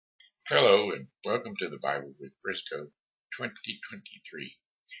Hello and welcome to the Bible with Briscoe 2023.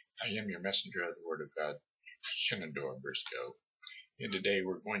 I am your messenger of the Word of God, Shenandoah Briscoe, and today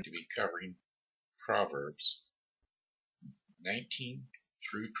we're going to be covering Proverbs 19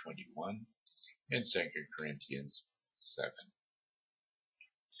 through 21 and 2 Corinthians 7.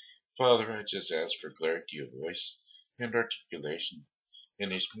 Father, I just ask for clarity of voice and articulation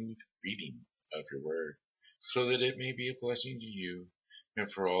and a smooth reading of your Word, so that it may be a blessing to you and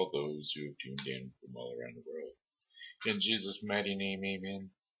for all those who have tuned in from all around the world. In Jesus' mighty name, amen.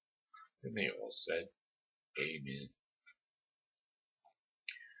 And they all said, amen.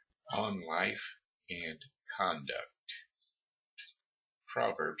 On life and conduct.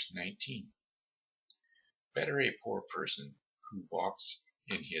 Proverbs 19. Better a poor person who walks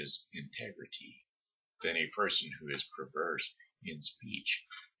in his integrity than a person who is perverse in speech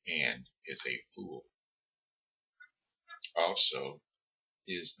and is a fool. Also,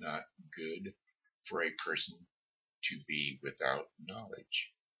 it is not good for a person to be without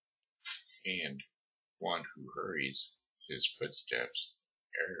knowledge, and one who hurries his footsteps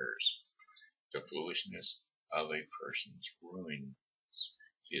errs. The foolishness of a person ruins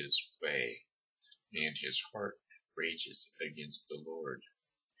his way, and his heart rages against the Lord.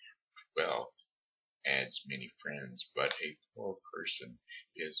 Wealth adds many friends, but a poor person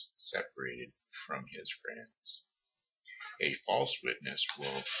is separated from his friends. A false witness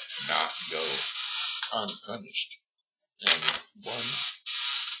will not go unpunished, and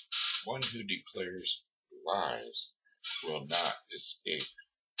one who declares lies will not escape.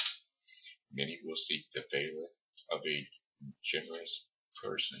 Many will seek the favor of a generous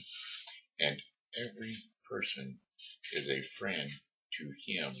person, and every person is a friend to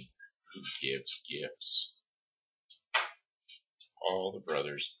him who gives gifts. All the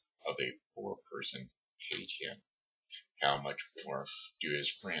brothers of a poor person hate him. How much more do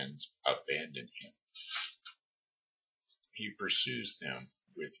his friends abandon him? He pursues them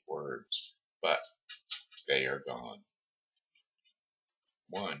with words, but they are gone.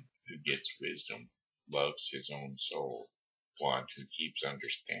 One who gets wisdom loves his own soul. One who keeps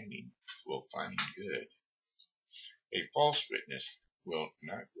understanding will find good. A false witness will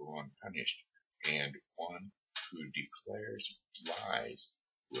not go unpunished, and one who declares lies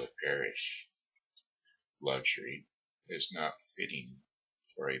will perish. Luxury is not fitting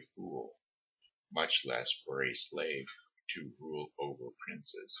for a fool, much less for a slave to rule over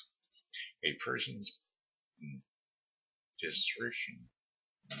princes. A person's desertion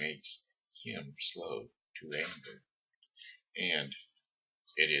makes him slow to anger, and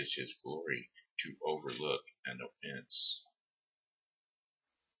it is his glory to overlook an offense.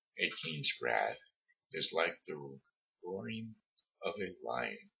 A king's wrath is like the roaring of a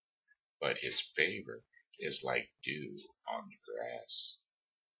lion, but his favor is like dew on the grass.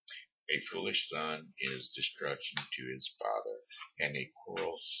 A foolish son is destruction to his father, and the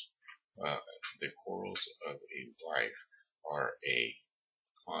quarrels of a wife are a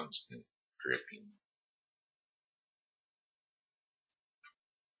constant dripping.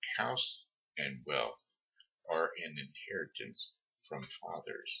 House and wealth are an inheritance from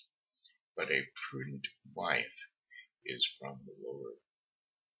fathers, but a prudent wife is from the Lord.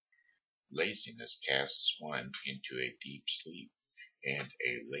 Laziness casts one into a deep sleep, and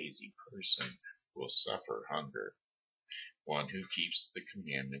a lazy person will suffer hunger. One who keeps the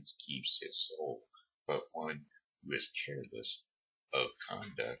commandments keeps his soul, but one who is careless of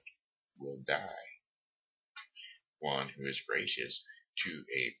conduct will die. One who is gracious to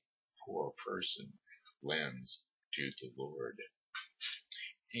a poor person lends to the Lord,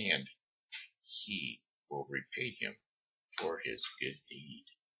 and he will repay him for his good deed.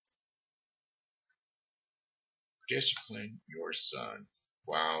 Discipline your son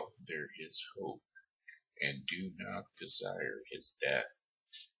while there is hope, and do not desire his death.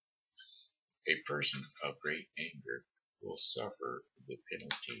 A person of great anger will suffer the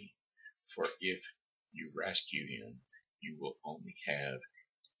penalty, for if you rescue him, you will only have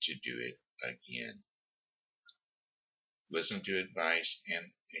to do it again. Listen to advice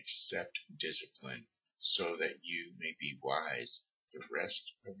and accept discipline, so that you may be wise the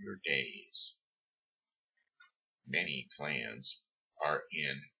rest of your days. Many plans are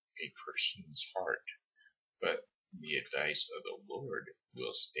in a person's heart, but the advice of the Lord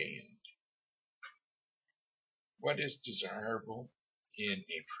will stand. What is desirable in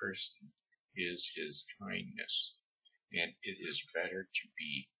a person is his kindness, and it is better to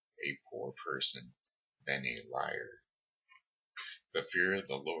be a poor person than a liar. The fear of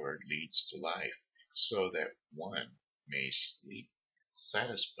the Lord leads to life, so that one may sleep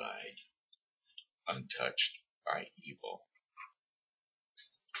satisfied, untouched by evil.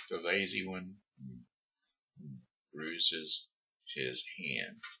 The lazy one bruises his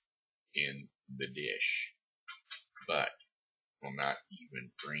hand in the dish, but will not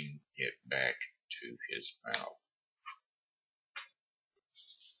even bring it back to his mouth.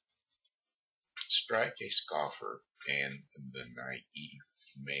 Strike a scoffer, and the naive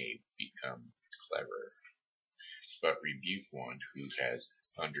may become clever, but rebuke one who has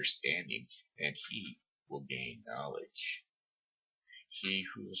understanding, and he will gain knowledge. He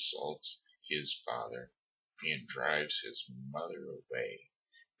who assaults his father and drives his mother away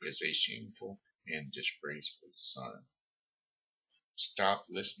is a shameful and disgraceful son. Stop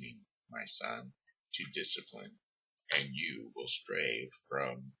listening, my son, to discipline, and you will stray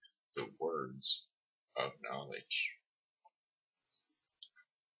from the words of knowledge.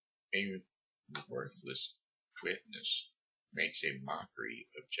 A worthless witness makes a mockery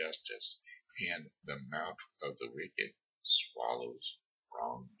of justice, and the mouth of the wicked swallows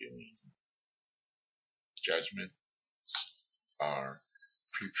wrongdoing. Judgments are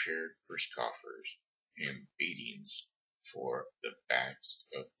prepared for scoffers, and beatings for the backs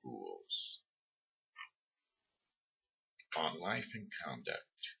of fools. On life and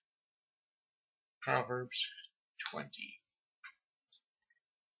conduct. Proverbs 20.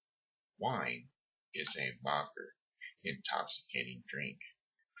 Wine is a mocker, intoxicating drink,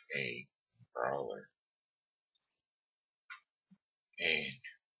 a brawler, and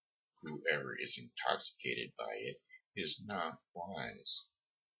whoever is intoxicated by it is not wise.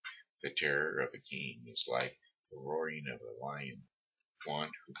 The terror of a king is like the roaring of a lion. One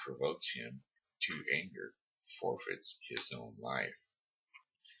who provokes him to anger forfeits his own life.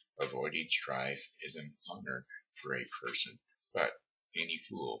 Avoiding strife is an honor for a person, but any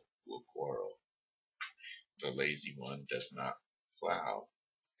fool will quarrel. The lazy one does not plow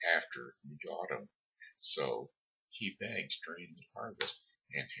after the autumn, so he begs during the harvest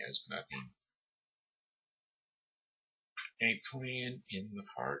and has nothing. A plan in the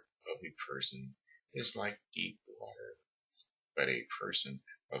heart of a person is like deep water, but a person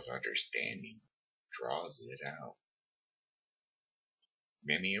of understanding draws it out.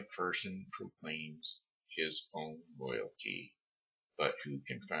 Many a person proclaims his own loyalty, but who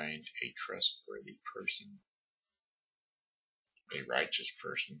can find a trustworthy person? A righteous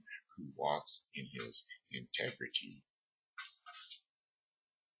person who walks in his integrity.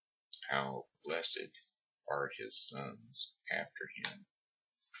 How blessed are his sons after him.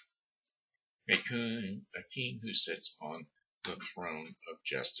 A king who sits on the throne of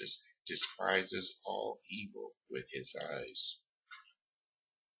justice despises all evil with his eyes.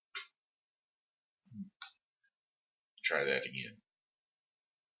 Try that again.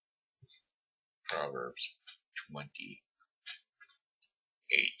 Proverbs 28.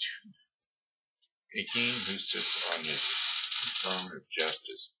 A king who sits on his throne of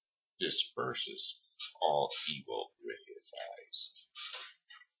justice disperses all evil with his eyes.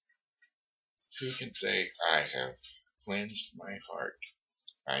 Who can say, I have cleansed my heart,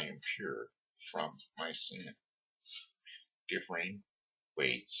 I am pure from my sin? Differing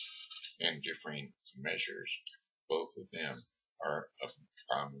weights and differing measures, both of them are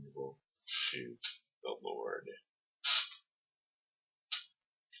abominable to the Lord.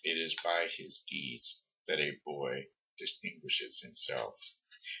 It is by his deeds that a boy distinguishes himself.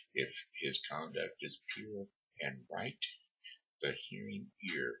 If his conduct is pure and right, the hearing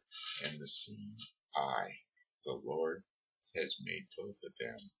ear and the seeing eye, the Lord has made both of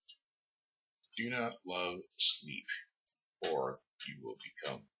them. Do not love sleep, or you will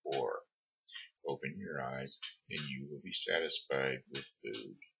become poor. Open your eyes, and you will be satisfied with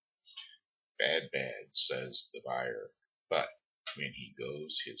food. Bad, says the buyer, but when he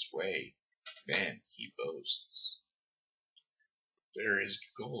goes his way, then he boasts. There is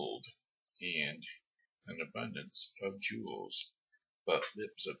gold and an abundance of jewels, but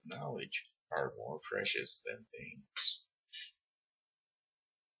lips of knowledge are more precious than things.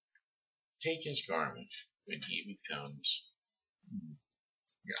 Take his garment when he becomes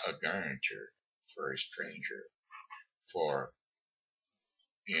a garniture for a stranger, for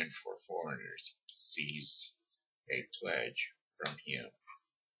foreigners seize a pledge from him.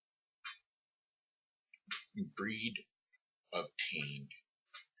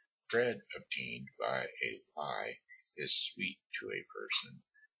 Bread obtained by a lie is sweet to a person,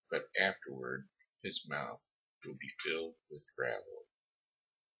 but afterward his mouth will be filled with gravel.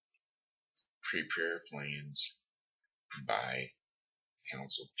 Prepare plans by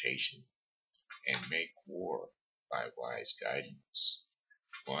consultation, and make war by wise guidance.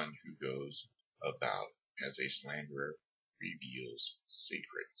 One who goes about as a slanderer reveals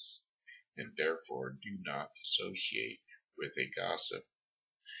secrets, and therefore do not associate with a gossip.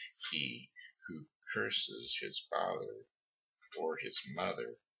 He who curses his father or his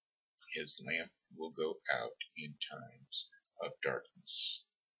mother, his lamp will go out in times of darkness.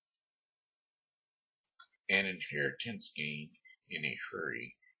 An inheritance gained in a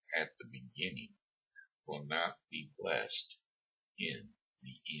hurry at the beginning will not be blessed in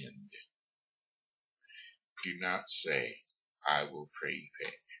the end. Do not say, I will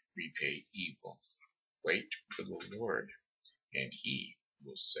repay evil. Wait for the Lord, and he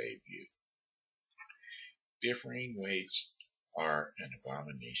will save you. Differing weights are an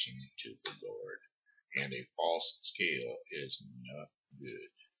abomination to the Lord, and a false scale is not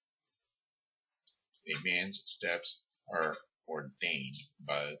good. A man's steps are ordained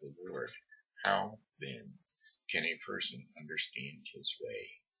by the Lord. How, then, can a person understand his way?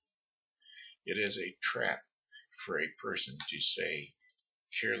 It is a trap for a person to say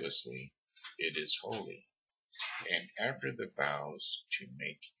carelessly, it is holy, and after the vows to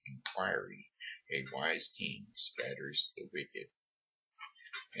make inquiry, a wise king scatters the wicked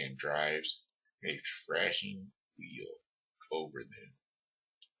and drives a thrashing wheel over them.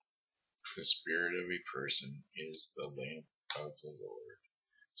 The spirit of a person is the lamp of the Lord,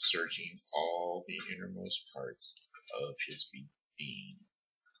 searching all the innermost parts of his being.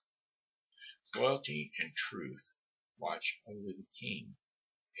 Loyalty and truth watch over the king,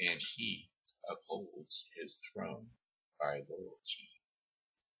 and he upholds his throne by loyalty.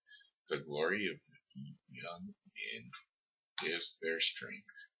 The glory of young men is their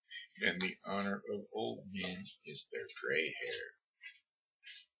strength, and the honor of old men is their gray hair.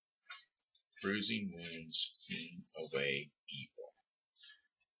 Bruising wounds clean away evil,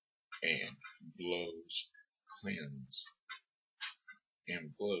 and blows cleanse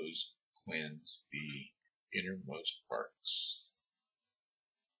the innermost parts.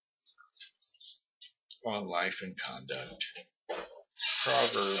 On life and conduct.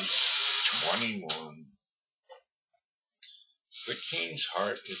 Proverbs 21. The king's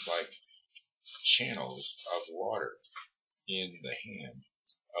heart is like channels of water in the hand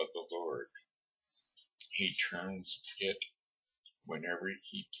of the Lord. He turns it whenever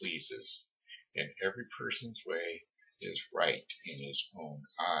he pleases, and every person's way is right in his own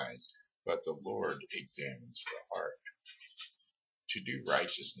eyes, but the Lord examines the heart. To do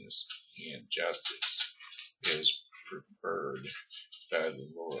righteousness and justice is preferred by the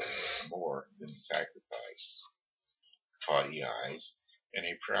Lord more than sacrifice. Haughty eyes and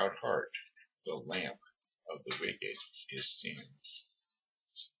a proud heart, the lamp of the wicked is sin.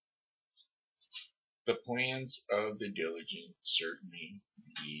 The plans of the diligent certainly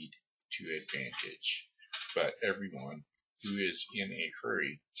lead to advantage, but everyone who is in a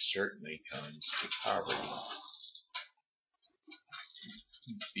hurry certainly comes to poverty.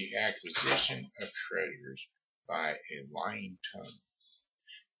 The acquisition of treasures by a lying tongue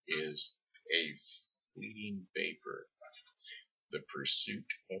is a fleeting vapor, the pursuit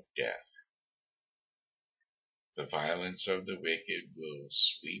of death. The violence of the wicked will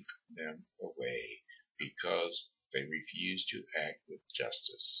sweep them away because they refuse to act with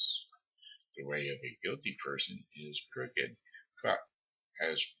justice. The way of a guilty person is crooked, but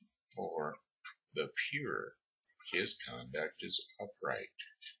as for the pure, his conduct is upright.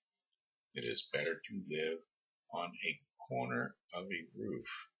 It is better to live on a corner of a roof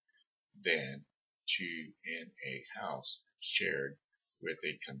than in a house shared with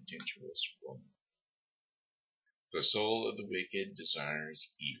a contentious woman. The soul of the wicked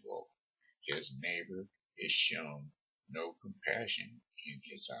desires evil. His neighbor is shown no compassion in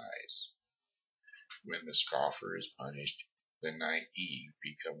his eyes. When the scoffer is punished, the naive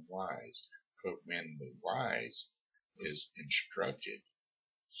become wise, but when the wise is instructed,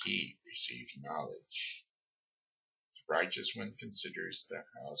 he receives knowledge. The righteous one considers the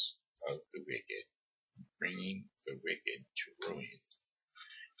house of the wicked, bringing the wicked to ruin.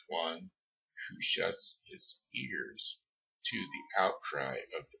 One who shuts his ears to the outcry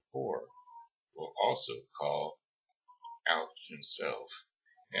of the poor will also call out himself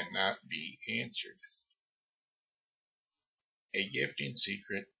and not be answered. A gift in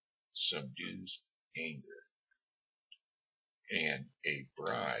secret subdues anger, and a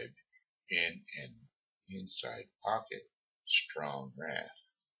bribe in an inside pocket strong wrath.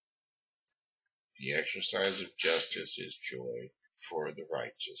 The exercise of justice is joy for the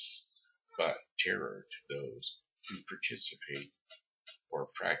righteous, but terror to those who participate or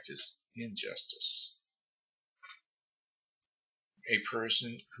practice injustice. A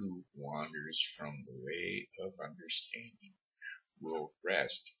person who wanders from the way of understanding will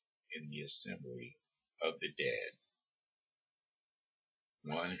rest in the assembly of the dead.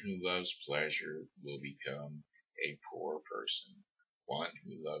 One who loves pleasure will become a poor person, One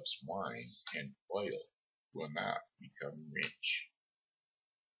who loves wine and oil will not become rich.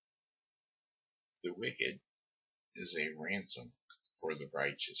 The wicked is a ransom for the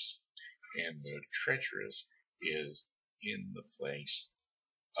righteous, and the treacherous is in the place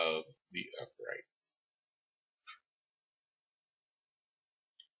of the upright.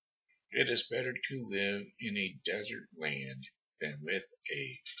 It is better to live in a desert land than with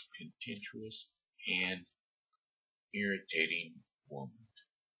a contentious and irritating woman.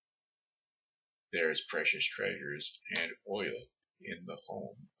 There is precious treasures and oil in the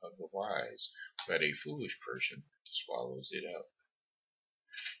home of the wise, but a foolish person swallows it up.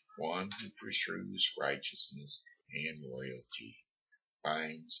 One who pursues righteousness and loyalty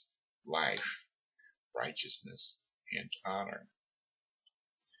finds life, righteousness, and honor.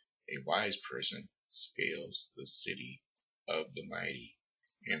 A wise person scales the city of the mighty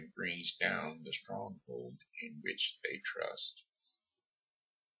and brings down the stronghold in which they trust.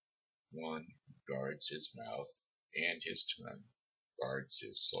 One who guards his mouth and his tongue guards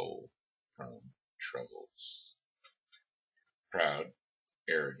his soul from troubles. Proud,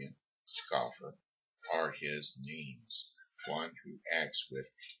 arrogant, scoffer are his names. One who acts with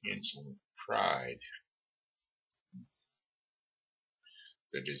insolent pride.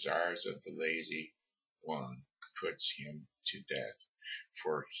 The desires of the lazy one puts him to death,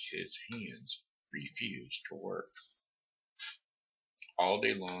 for his hands refuse to work. All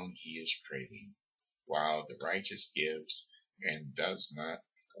day long he is craving, while the righteous gives and does not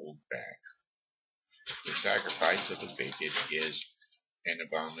hold back. The sacrifice of the wicked is an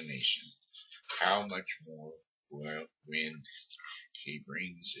abomination. How much more when he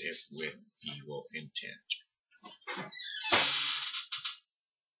brings it with evil intent?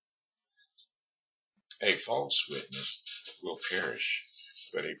 A false witness will perish,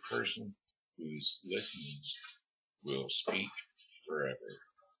 but a person whose listenings will speak forever.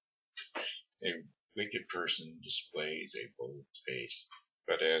 A wicked person displays a bold face,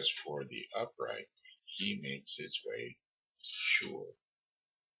 but as for the upright, he makes his way sure.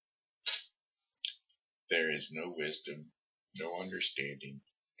 There is no wisdom, no understanding,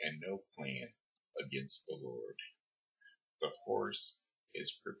 and no plan against the Lord. The horse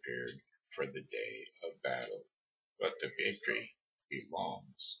is prepared for the day of battle, but the victory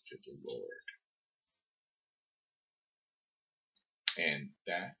belongs to the Lord. And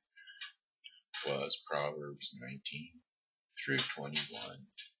that was Proverbs 19 through 21.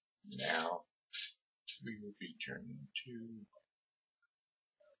 Now we will be turning to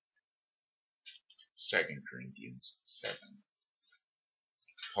 2 Corinthians 7.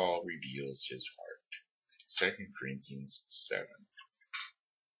 Paul reveals his heart. 2 Corinthians 7.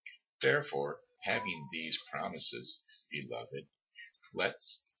 Therefore, having these promises, beloved,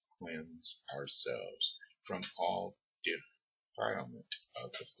 let's cleanse ourselves from all defilement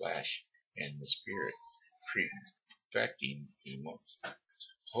of the flesh and the spirit, perfecting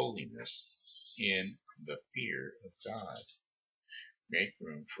holiness in the fear of God. Make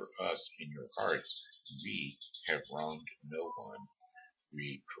room for us in your hearts. We have wronged no one.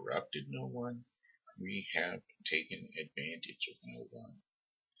 We corrupted no one. We have taken advantage of no one.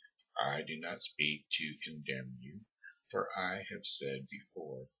 I do not speak to condemn you, for I have said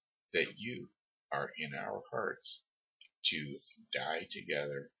before that you are in our hearts, to die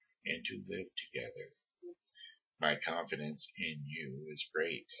together and to live together. My confidence in you is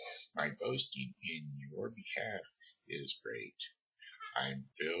great. My boasting in your behalf is great. I am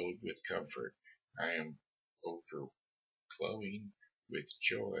filled with comfort. I am overflowing with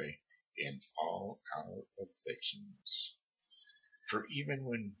joy in all our afflictions. For even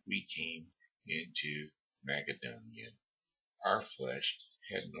when we came into Macedonia, our flesh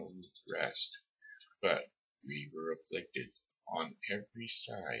had no rest, but we were afflicted on every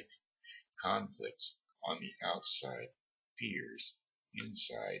side, conflicts on the outside, fears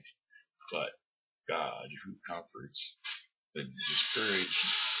inside. But God, who comforts the discouraged,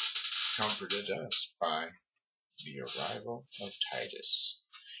 comforted us by the arrival of Titus,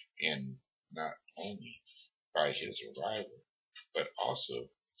 and not only by his arrival, but also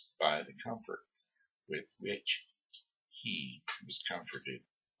by the comfort with which he was comforted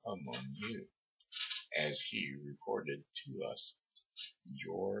among you, as he reported to us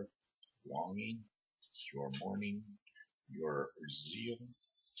your longing, your mourning, your zeal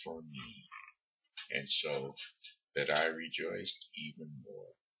for me, and so that I rejoiced even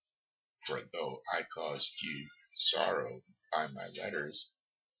more. For though I caused you sorrow by my letters,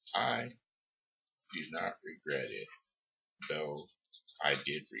 I do not regret it, though I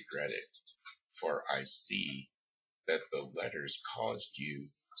did regret it, for I see that the letters caused you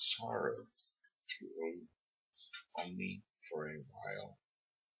sorrow only for a while.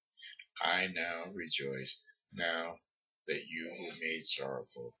 I now rejoice, now that you were made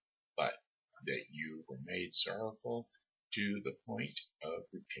sorrowful, but that you were made sorrowful to the point of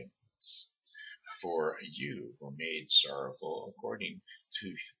repentance. For you were made sorrowful according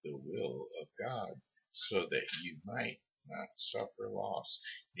to the will of God, so that you might not suffer loss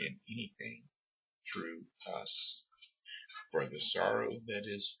in anything through us. For the sorrow that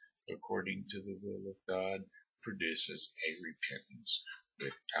is according to the will of God produces a repentance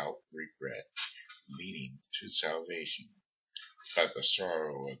without regret, leading to salvation. But the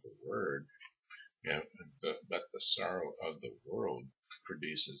sorrow of the world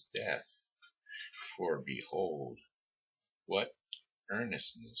produces death. For behold, what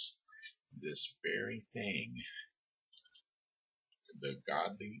earnestness this very thing, the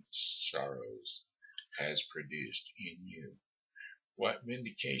godly sorrows, has produced in you. What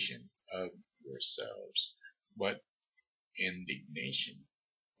vindication of yourselves, what indignation,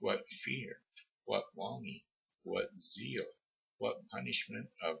 what fear, what longing, what zeal, what punishment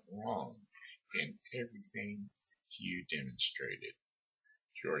of wrong, in everything you demonstrated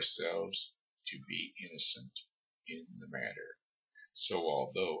yourselves to be innocent in the matter. So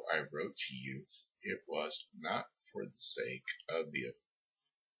although I wrote to you, it was not for the sake of the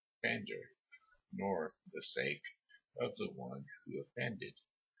offender, nor the sake of the one who offended,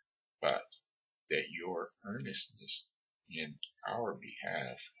 but that your earnestness in our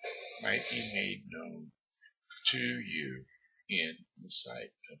behalf might be made known to you in the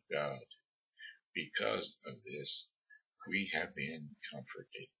sight of God. Because of this, we have been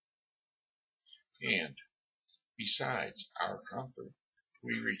comforted. And besides our comfort,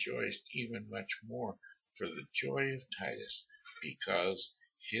 we rejoiced even much more for the joy of Titus, because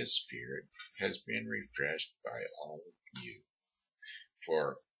his spirit has been refreshed by all of you.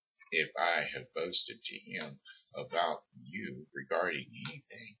 For if I have boasted to him about you regarding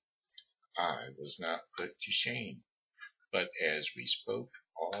anything, I was not put to shame, but as we spoke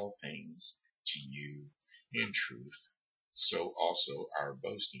all things to you in truth, so also our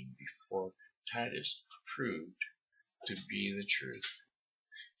boasting before Titus proved to be the truth.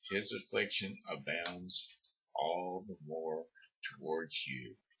 His affliction abounds all the more towards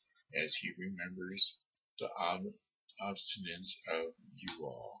you, as he remembers the obstinance of you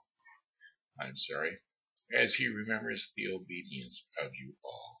all. As he remembers the obedience of you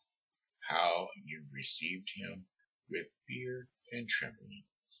all, how you received him with fear and trembling.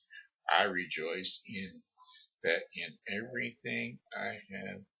 I rejoice in that in everything I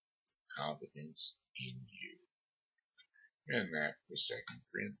have confidence in you. And that was 2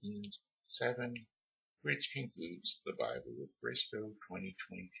 Corinthians 7, which concludes the Bible with Briscoe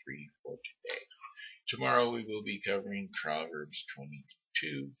 2023 for today. Tomorrow we will be covering Proverbs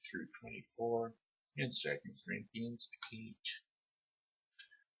 22 through 24 and 2 Corinthians 8.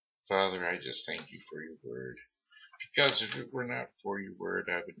 Father, I just thank you for your word. Because if it were not for your word,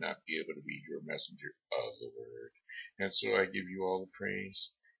 I would not be able to be your messenger of the word. And so I give you all the praise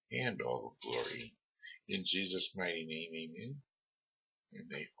and all the glory. In Jesus' mighty name, amen. And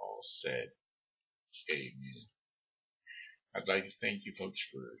they all said, amen. I'd like to thank you folks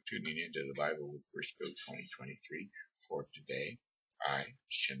for tuning into the Bible with Briscoe 2023 for today. I,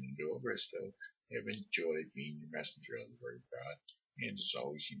 Shenandoah Briscoe, have enjoyed being your messenger of the Word of God. And as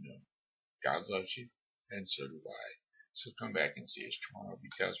always, you know, God loves you, and so do I. So come back and see us tomorrow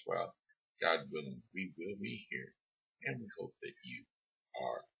because, well, God willing, we will be here. And we hope that you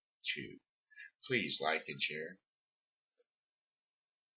are too. Please like and share.